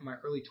my life in my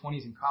early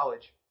 20s in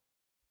college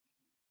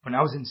when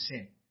I was in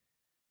sin.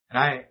 And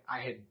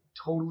I had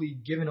totally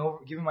given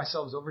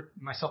myself over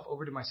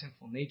to my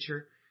sinful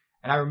nature.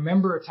 And I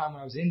remember a time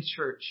when I was in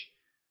church,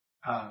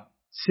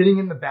 sitting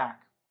in the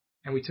back,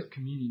 and we took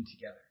communion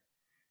together.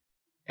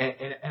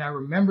 And I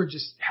remember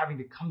just having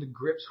to come to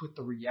grips with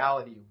the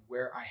reality of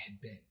where I had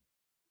been.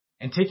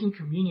 And taking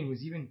communion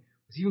was even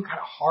kind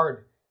of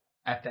hard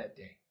at that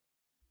day.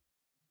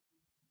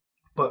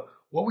 But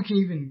what we can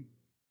even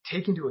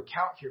take into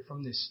account here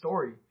from this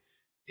story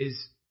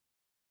is,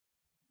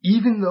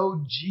 even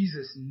though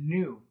Jesus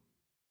knew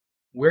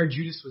where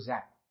Judas was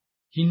at,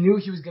 he knew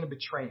he was going to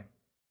betray him,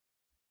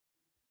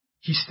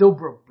 he still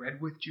broke bread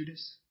with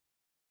Judas,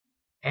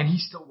 and he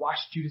still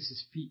washed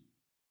Judas's feet.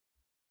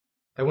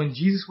 That when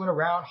Jesus went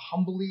around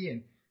humbly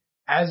and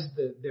as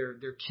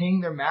their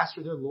king, their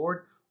master, their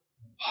Lord,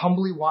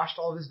 humbly washed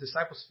all of his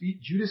disciples' feet,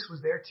 Judas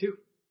was there too.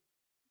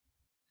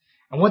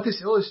 And what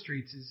this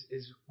illustrates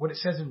is what it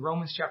says in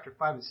Romans chapter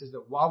 5. It says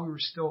that while we were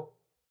still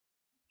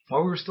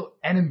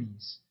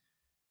enemies,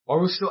 while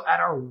we were still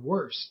at our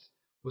worst,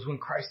 was when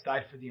Christ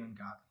died for the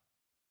ungodly.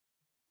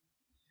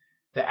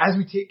 That as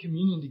we take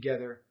communion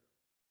together,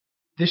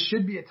 this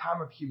should be a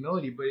time of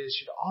humility, but it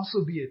should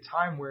also be a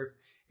time where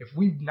if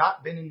we've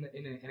not been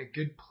in a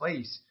good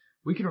place,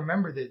 we can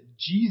remember that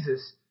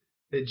Jesus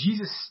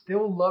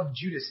still loved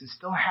Judas and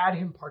still had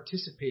him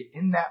participate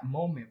in that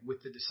moment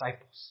with the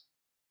disciples.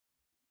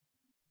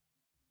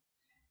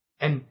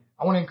 And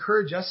I want to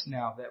encourage us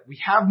now that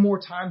we have more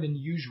time than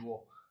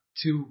usual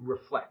to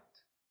reflect.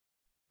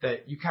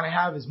 That you kind of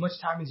have as much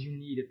time as you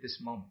need at this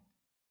moment.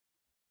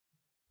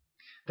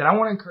 That I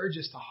want to encourage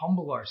us to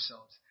humble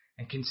ourselves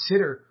and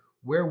consider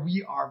where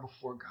we are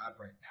before God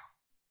right now.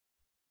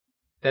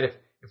 That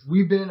if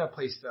we've been in a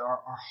place that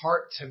our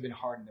hearts have been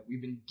hardened, that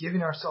we've been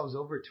giving ourselves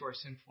over to our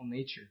sinful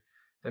nature,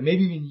 that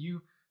maybe even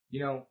you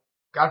know,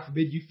 God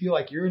forbid, you feel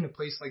like you're in a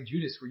place like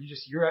Judas where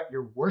you're at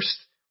your worst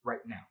right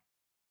now.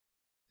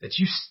 That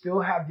you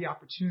still have the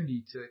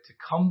opportunity to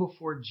come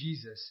before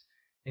Jesus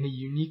in a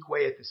unique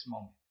way at this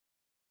moment.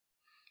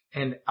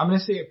 And I'm going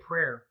to say a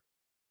prayer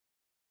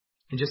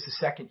in just a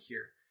second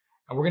here.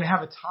 And we're going to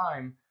have a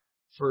time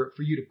for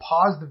you to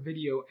pause the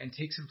video and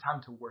take some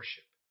time to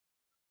worship.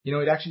 You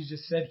know, it actually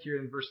just said here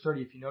in verse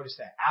 30, if you notice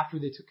that after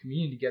they took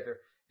communion together,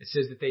 it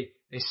says that they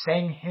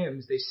sang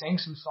hymns, they sang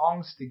some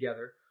songs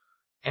together,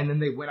 and then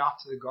they went off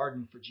to the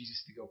garden for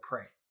Jesus to go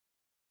pray.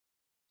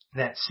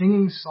 That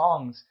singing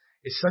songs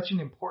is such an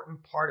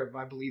important part of,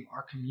 I believe,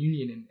 our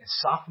communion and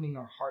softening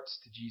our hearts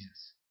to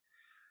Jesus.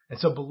 And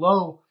so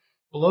below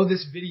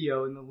this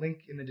video, in the link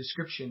in the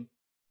description,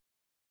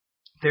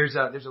 there's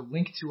a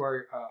link to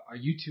our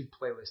YouTube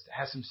playlist that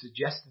has some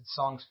suggested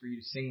songs for you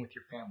to sing with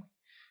your family.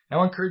 And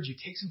I encourage you,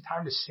 take some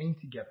time to sing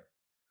together,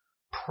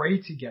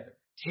 pray together,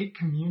 take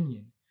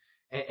communion,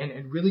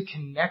 and really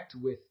connect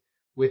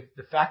with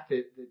the fact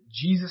that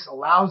Jesus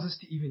allows us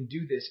to even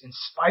do this in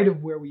spite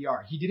of where we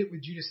are. He did it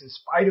with Judas in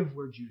spite of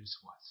where Judas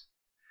was.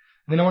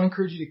 And then I want to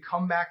encourage you to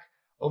come back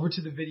over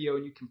to the video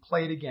and you can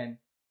play it again.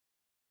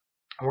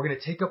 And we're going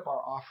to take up our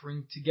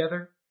offering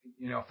together,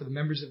 you know, for the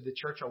members of the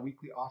church, our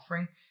weekly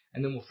offering,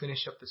 and then we'll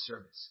finish up the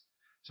service.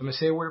 So I'm going to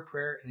say a word of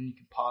prayer and then you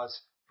can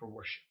pause for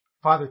worship.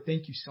 Father,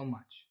 thank you so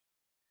much.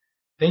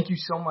 Thank you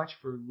so much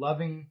for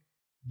loving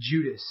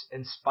Judas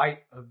in spite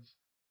of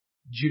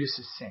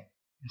Judas's sin,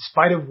 in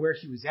spite of where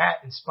he was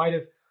at, in spite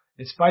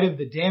of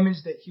the damage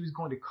that he was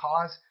going to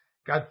cause.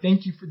 God,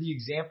 thank you for the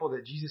example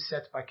that Jesus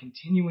sets by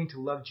continuing to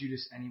love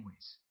Judas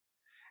anyways.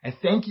 And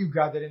thank you,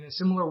 God, that in a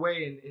similar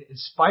way, in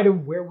spite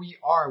of where we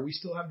are, we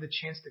still have the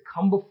chance to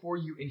come before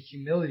you in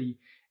humility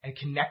and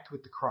connect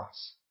with the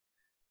cross.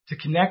 To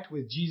connect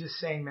with Jesus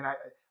saying, man,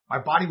 my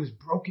body was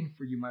broken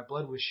for you. My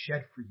blood was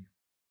shed for you.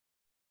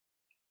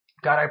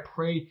 God, I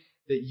pray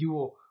that you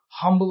will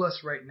humble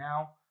us right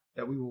now,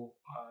 that we will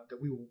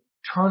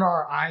turn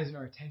our eyes and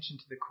our attention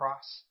to the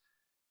cross,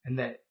 and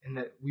that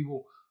we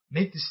will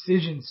make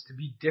decisions to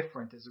be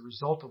different as a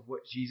result of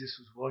what Jesus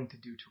was willing to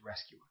do to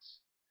rescue us.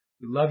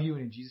 We love you,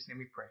 and in Jesus' name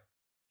we pray.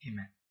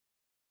 Amen.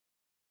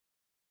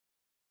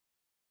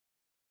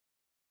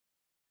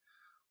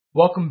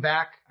 Welcome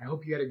back. I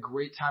hope you had a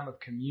great time of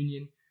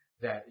communion,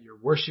 that your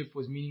worship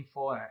was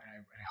meaningful, and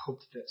I hope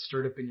that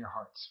stirred up in your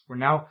hearts. We're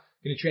now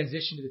going to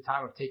transition to the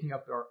time of taking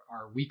up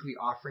our weekly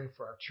offering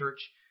for our church.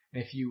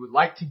 And if you would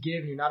like to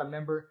give and you're not a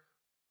member,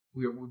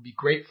 we would be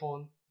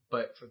grateful.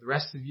 But for the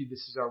rest of you,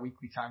 this is our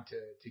weekly time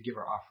to give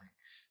our offering.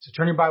 So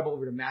turn your Bible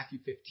over to Matthew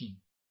 15.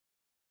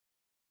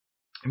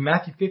 In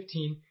Matthew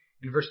 15,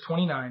 in verse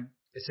 29,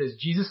 it says,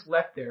 Jesus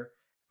left there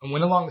and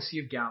went along the Sea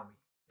of Galilee.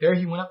 There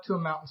he went up to a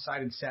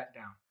mountainside and sat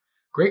down.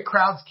 Great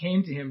crowds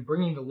came to him,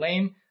 bringing the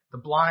lame, the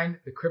blind,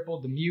 the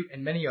crippled, the mute,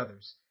 and many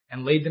others,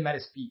 and laid them at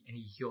his feet, and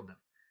he healed them.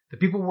 The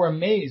people were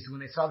amazed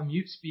when they saw the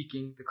mute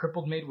speaking, the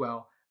crippled made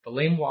well, the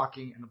lame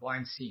walking, and the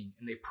blind seeing,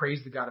 and they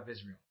praised the God of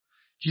Israel.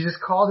 Jesus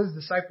called his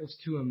disciples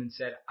to him and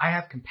said, I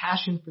have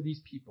compassion for these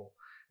people.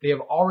 They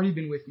have already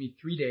been with me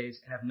 3 days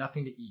and have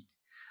nothing to eat.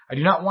 I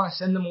do not want to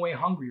send them away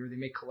hungry, or they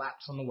may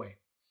collapse on the way.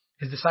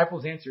 His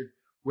disciples answered,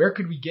 Where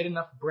could we get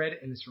enough bread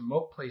in this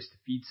remote place to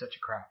feed such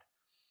a crowd?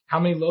 How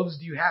many loaves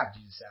do you have?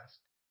 Jesus asked.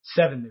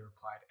 7, they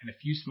replied, and a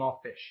few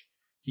small fish.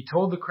 He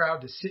told the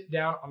crowd to sit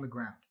down on the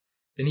ground.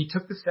 Then he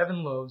took the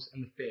 7 loaves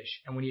and the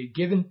fish, and when he had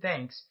given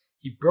thanks,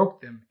 he broke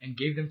them and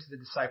gave them to the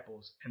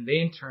disciples, and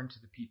they in turn to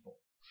the people.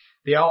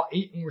 They all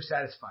ate and were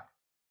satisfied.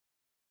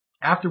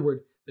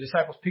 Afterward, the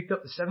disciples picked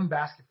up the 7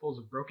 basketfuls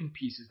of broken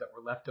pieces that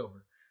were left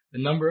over.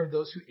 The number of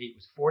those who ate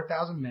was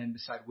 4,000 men,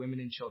 beside women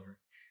and children.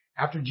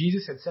 After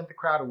Jesus had sent the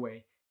crowd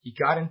away, he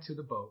got into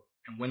the boat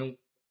and went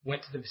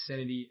to the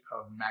vicinity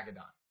of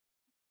Magadan.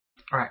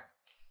 All right.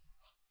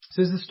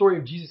 So this is the story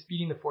of Jesus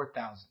feeding the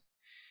 4,000.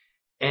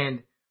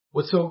 And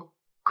what's so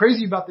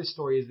crazy about this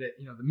story is that,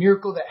 the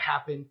miracle that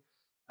happened,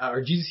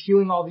 or Jesus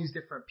healing all these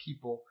different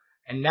people,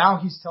 and now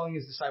he's telling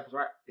his disciples, all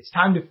right, it's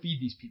time to feed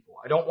these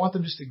people. I don't want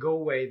them just to go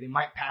away. They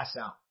might pass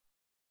out.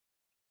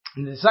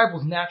 And the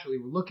disciples naturally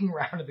were looking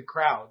around at the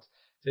crowds,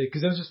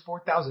 because there was just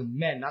 4,000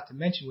 men, not to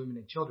mention women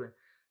and children.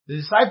 The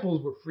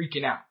disciples were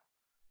freaking out.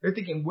 They're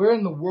thinking, where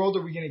in the world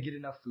are we going to get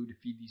enough food to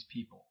feed these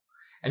people?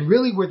 And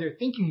really where their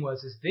thinking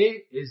was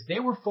they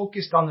were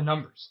focused on the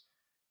numbers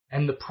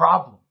and the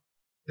problem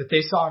that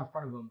they saw in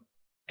front of them,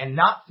 and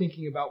not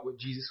thinking about what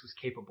Jesus was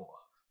capable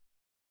of.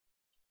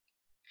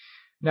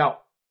 Now,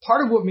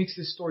 part of what makes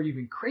this story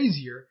even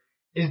crazier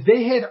is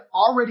they had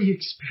already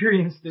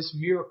experienced this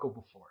miracle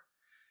before.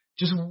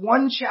 Just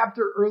one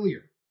chapter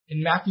earlier,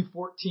 in Matthew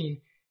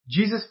 14,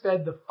 Jesus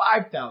fed the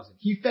 5,000.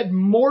 He fed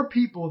more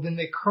people than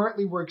they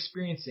currently were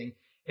experiencing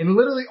in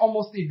literally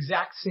almost the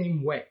exact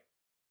same way.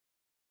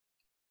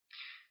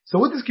 So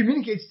what this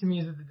communicates to me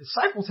is that the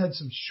disciples had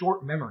some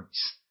short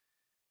memories,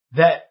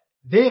 that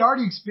they had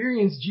already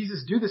experienced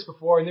Jesus do this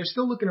before, and they're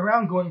still looking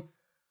around going,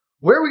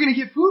 where are we going to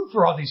get food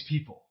for all these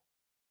people?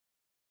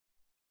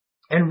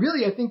 And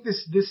really, I think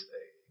this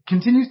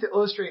continues to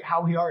illustrate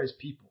how we are as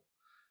people,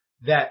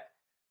 that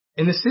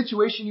in the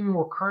situation even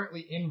we're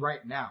currently in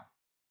right now,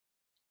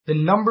 the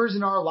numbers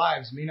in our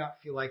lives may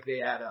not feel like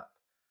they add up.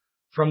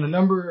 From the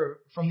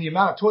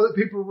amount of toilet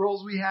paper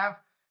rolls we have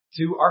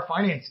to our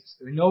finances.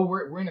 We know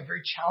we're in a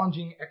very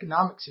challenging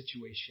economic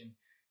situation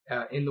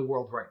in the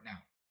world right now.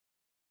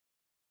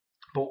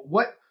 But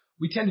what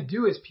we tend to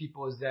do as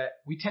people is that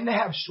we tend to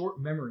have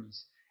short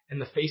memories in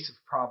the face of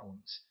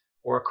problems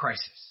or a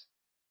crisis.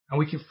 And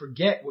we can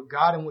forget what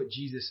God and what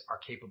Jesus are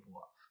capable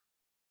of.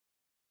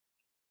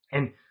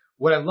 And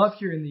what I love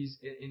here in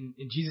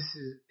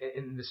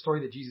the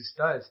story that Jesus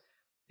does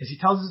is he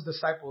tells his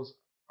disciples,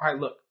 all right,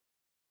 look,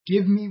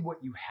 give me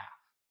what you have.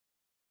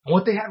 And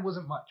what they had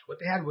wasn't much. What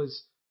they had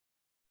was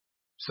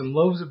some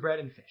loaves of bread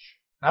and fish.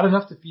 Not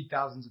enough to feed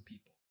thousands of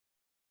people.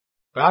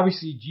 But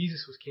obviously,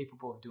 Jesus was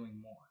capable of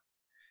doing more.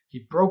 He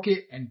broke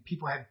it, and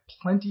people had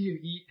plenty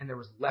to eat, and there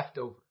was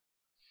leftover.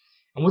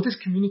 And what this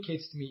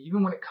communicates to me,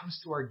 even when it comes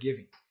to our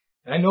giving,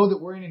 and I know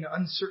that we're in an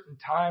uncertain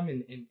time,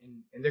 and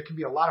there can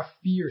be a lot of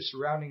fear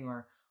surrounding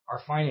our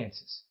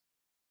finances,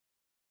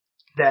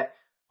 that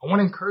I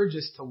want to encourage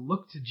us to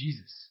look to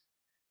Jesus,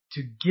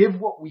 to give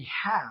what we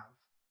have,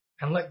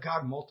 and let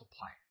God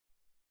multiply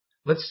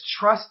it. Let's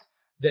trust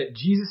that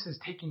Jesus has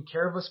taken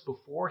care of us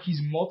before.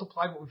 He's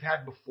multiplied what we've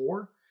had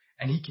before,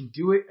 and he can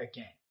do it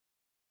again.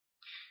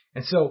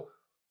 And so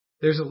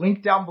there's a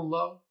link down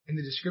below in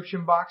the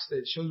description box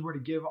that shows where to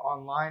give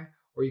online,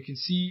 or you can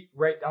see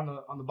right down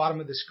on the bottom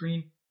of the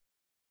screen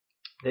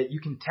that you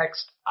can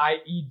text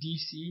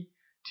IEDC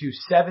to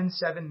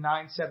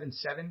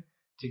 77977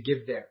 to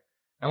give there.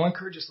 And I want to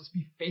encourage us, let's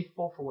be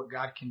faithful for what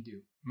God can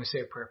do. I'm going to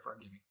say a prayer for our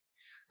giving.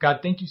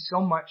 God, thank you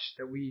so much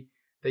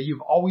that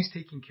you've always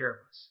taken care of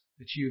us,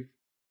 that you've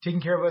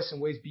taken care of us in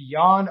ways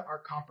beyond our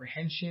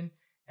comprehension,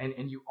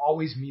 and you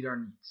always meet our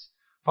needs.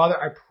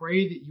 Father, I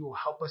pray that you will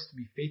help us to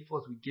be faithful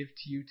as we give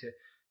to you,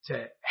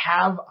 to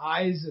have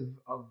eyes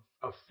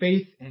of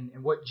faith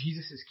and what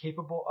Jesus is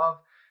capable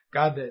of.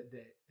 God,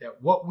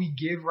 that what we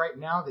give right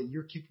now, that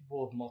you're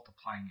capable of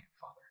multiplying it,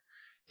 Father.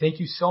 Thank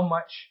you so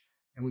much,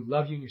 and we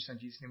love you. In your son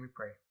Jesus' name we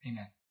pray.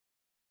 Amen.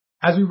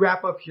 As we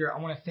wrap up here, I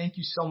want to thank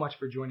you so much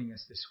for joining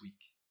us this week.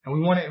 And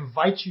we want to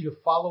invite you to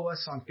follow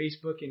us on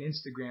Facebook and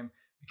Instagram,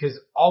 because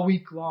all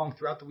week long,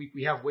 throughout the week,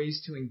 we have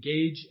ways to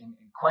engage and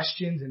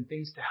questions and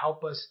things to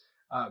help us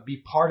be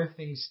part of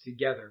things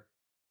together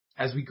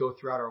as we go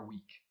throughout our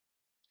week.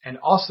 And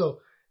also,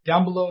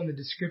 down below in the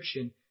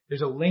description,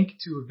 there's a link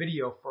to a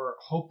video for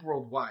Hope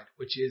Worldwide,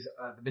 which is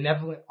the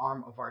benevolent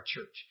arm of our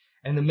church.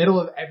 And in the middle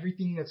of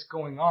everything that's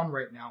going on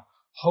right now,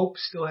 Hope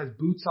still has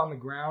boots on the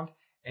ground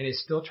and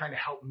is still trying to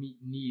help meet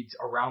needs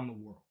around the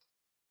world.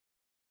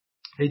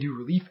 They do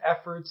relief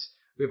efforts.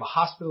 We have a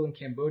hospital in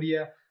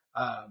Cambodia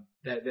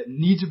that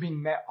needs are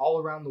being met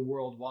all around the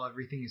world while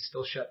everything is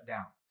still shut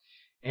down.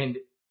 And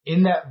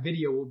in that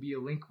video will be a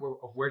link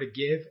of where to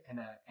give,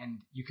 and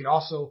you can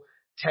also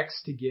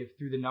text to give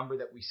through the number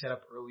that we set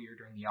up earlier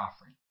during the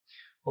offering.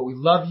 But we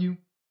love you.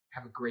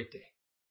 Have a great day.